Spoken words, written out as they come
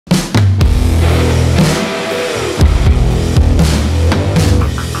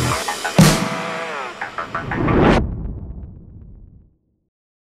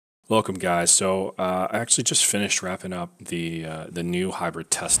Welcome, guys. So I actually just finished wrapping up the new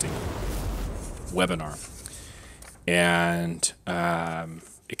hybrid testing webinar, and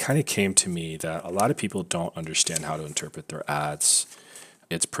it kind of came to me that a lot of people don't understand how to interpret their ads.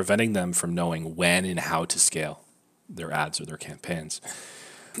 It's preventing them from knowing when and how to scale their ads or their campaigns,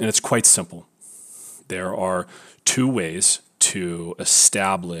 and it's quite simple. There are two ways to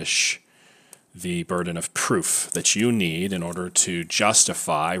establish the burden of proof that you need in order to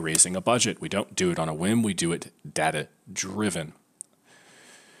justify raising a budget. We don't do it on a whim, we do it data driven.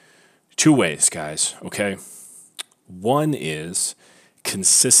 Two ways, guys, okay? One is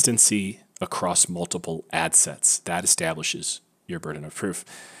consistency across multiple ad sets. That establishes your burden of proof.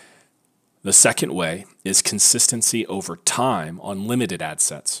 The second way is consistency over time on limited ad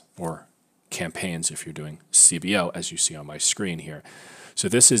sets or campaigns if you're doing CBO, as you see on my screen here. So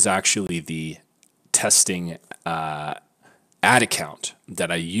this is actually the testing ad account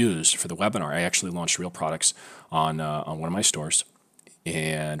that I used for the webinar. I actually launched real products on one of my stores,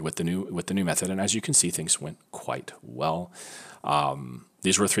 and with the new method. And as you can see, things went quite well.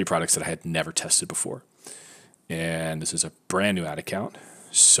 These were 3 products that I had never tested before, and this is a brand new ad account.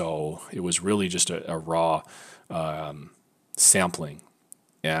 So it was really just a raw sampling,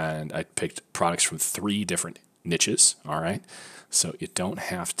 and I picked products from 3 different niches. All right, so you don't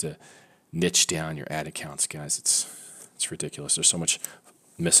have to niche down your ad accounts, guys. It's ridiculous. There's so much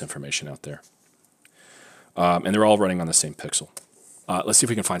misinformation out there, and they're all running on the same pixel. Let's see if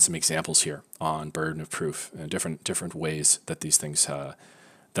we can find some examples here on burden of proof and different ways that these things that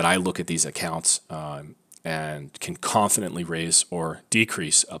I look at these accounts and can confidently raise or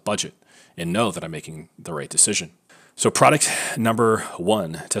decrease a budget and know that I'm making the right decision. So product number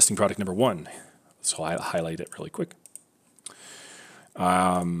 1, testing product number 1. So I highlight it really quick.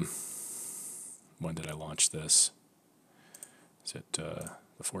 When did I launch this? Is it the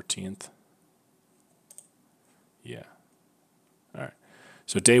 14th? Yeah. All right.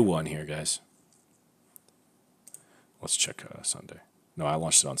 So day 1 here, guys. Let's check Sunday. No, I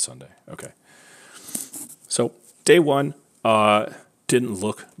launched it on Sunday. Okay. So day 1 didn't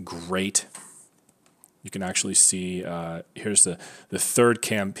look great. You can actually see here's the third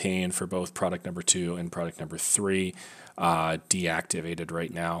campaign for both product number 2 and product number 3 deactivated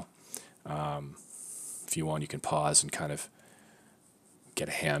right now. If you want, you can pause and kind of get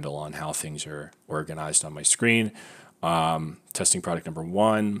a handle on how things are organized on my screen. Testing product number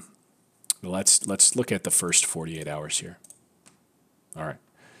 1. Let's look at the first 48 hours here. All right.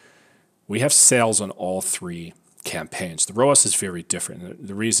 We have sales on all 3 campaigns. The ROAS is very different.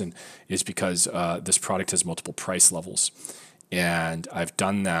 The reason is because this product has multiple price levels, and I've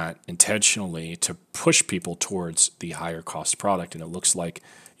done that intentionally to push people towards the higher cost product. And it looks like,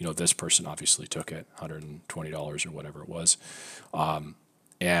 you know, this person obviously took it, $120 or whatever it was,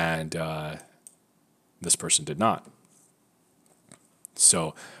 and this person did not.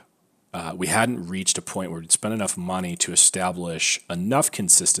 So we hadn't reached a point where we'd spent enough money to establish enough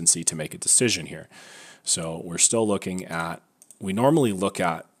consistency to make a decision here. So we're still looking at, we normally look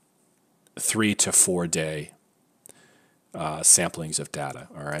at 3 to 4 day samplings of data.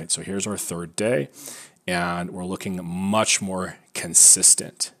 All right, so here's our 3rd day, and we're looking much more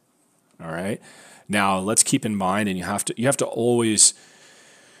consistent. All right, now let's keep in mind, and you have to always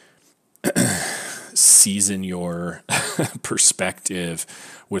season your perspective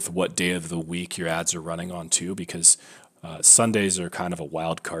with what day of the week your ads are running on too, because Sundays are kind of a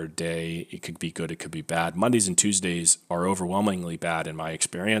wild card day. It could be good, it could be bad. Mondays and Tuesdays are overwhelmingly bad in my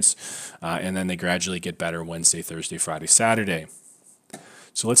experience, and then they gradually get better Wednesday, Thursday, Friday, Saturday.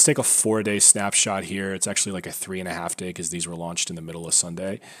 So let's take a 4-day snapshot here. It's actually like a 3.5 day because these were launched in the middle of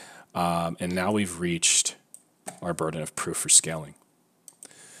Sunday, and now we've reached our burden of proof for scaling.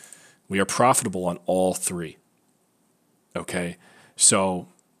 We are profitable on all 3. Okay, so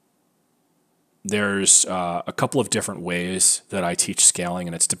there's a couple of different ways that I teach scaling,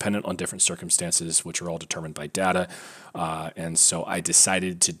 and it's dependent on different circumstances, which are all determined by data. And so I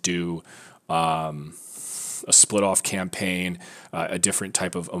decided to do a split-off campaign, a different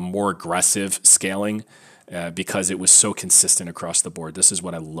type of a more aggressive scaling, because it was so consistent across the board. This is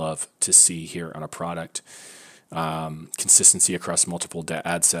what I love to see here on a product. Consistency across multiple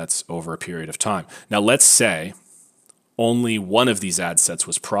ad sets over a period of time. Now, let's say only one of these ad sets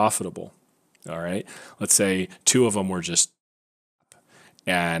was profitable. All right. Let's say 2 of them were just,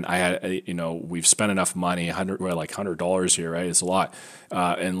 and I had, you know, we've spent enough money, $100 here, right? It's a lot.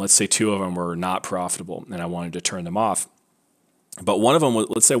 And let's say 2 of them were not profitable, and I wanted to turn them off. But one of them,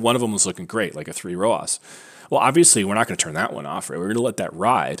 let's say one of them was looking great, like a 3 ROAS. Well, obviously, we're not going to turn that one off, right? We're going to let that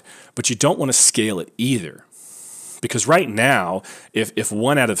ride, but you don't want to scale it either. Because right now, if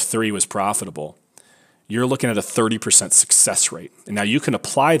 1 out of 3 was profitable, you're looking at a 30% success rate. And now you can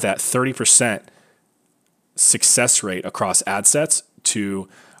apply that 30% success rate across ad sets to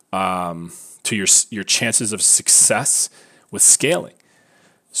your chances of success with scaling.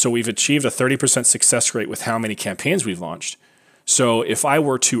 So we've achieved a 30% success rate with how many campaigns we've launched. So if I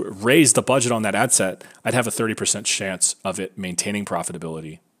were to raise the budget on that ad set, I'd have a 30% chance of it maintaining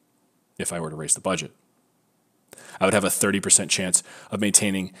profitability if I were to raise the budget. I would have a 30% chance of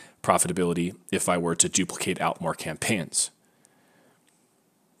maintaining profitability if I were to duplicate out more campaigns.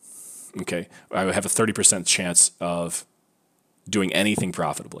 Okay, I would have a 30% chance of doing anything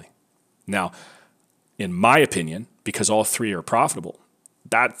profitably. Now, in my opinion, because all 3 are profitable,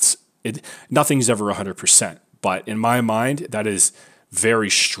 that's it. Nothing's ever 100%, but in my mind, that is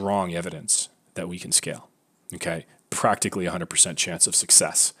very strong evidence that we can scale. Okay, practically 100% chance of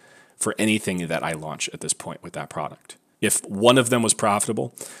success for anything that I launch at this point with that product. If one of them was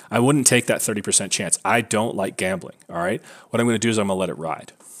profitable, I wouldn't take that 30% chance. I don't like gambling, all right? What I'm going to do is I'm going to let it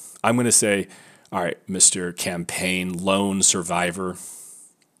ride. I'm going to say, all right, Mr. Campaign Loan Survivor,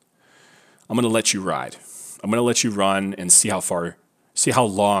 I'm going to let you ride. I'm going to let you run and see how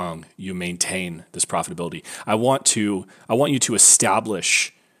long you maintain this profitability. I want you to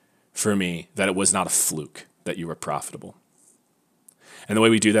establish for me that it was not a fluke that you were profitable. And the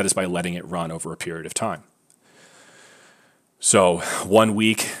way we do that is by letting it run over a period of time. So 1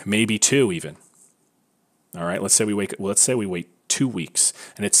 week, maybe 2 even. All right, let's say we wait 2 weeks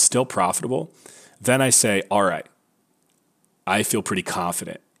and it's still profitable. Then I say, all right, I feel pretty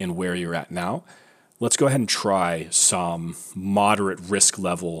confident in where you're at now. Let's go ahead and try some moderate risk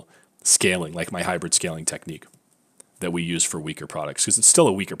level scaling, like my hybrid scaling technique that we use for weaker products, because it's still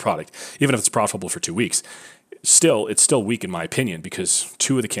a weaker product. Even if it's profitable for 2 weeks, it's still weak in my opinion because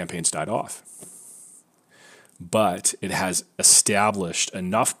 2 of the campaigns died off. But it has established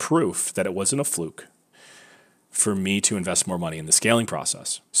enough proof that it wasn't a fluke for me to invest more money in the scaling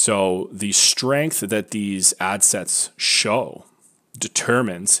process. So the strength that these ad sets show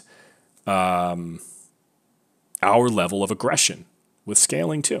determines our level of aggression with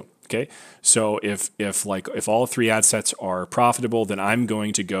scaling too. Okay, so if all 3 ad sets are profitable, then I'm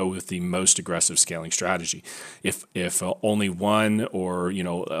going to go with the most aggressive scaling strategy. If only one or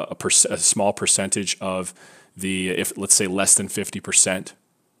a small percentage of if let's say less than 50%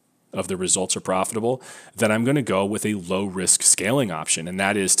 of the results are profitable, then I'm going to go with a low risk scaling option, and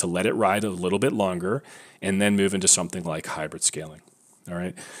that is to let it ride a little bit longer and then move into something like hybrid scaling. All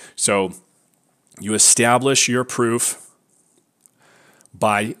right, so you establish your proof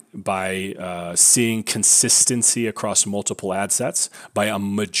by seeing consistency across multiple ad sets, by a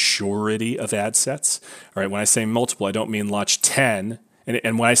majority of ad sets. All right, when I say multiple, I don't mean launch 10.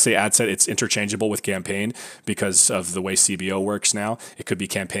 And when I say ad set, it's interchangeable with campaign because of the way CBO works now. It could be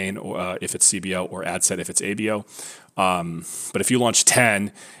campaign if it's CBO or ad set if it's ABO. But if you launch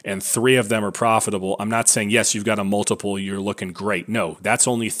 10 and 3 of them are profitable, I'm not saying, yes, you've got a multiple, you're looking great. No, that's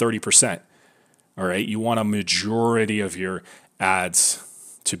only 30%. All right, you want a majority of your ads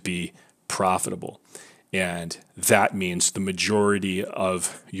to be profitable. And that means the majority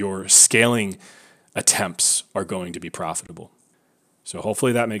of your scaling attempts are going to be profitable. So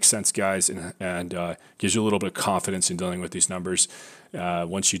hopefully that makes sense, guys, and gives you a little bit of confidence in dealing with these numbers.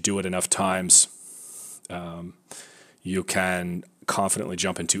 Once you do it enough times, you can confidently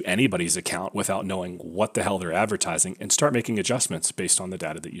jump into anybody's account without knowing what the hell they're advertising and start making adjustments based on the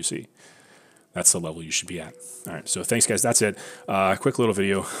data that you see. That's the level you should be at. All right, so thanks, guys. That's it. Quick little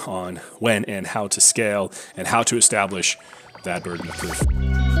video on when and how to scale and how to establish that burden of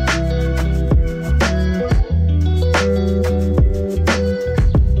proof.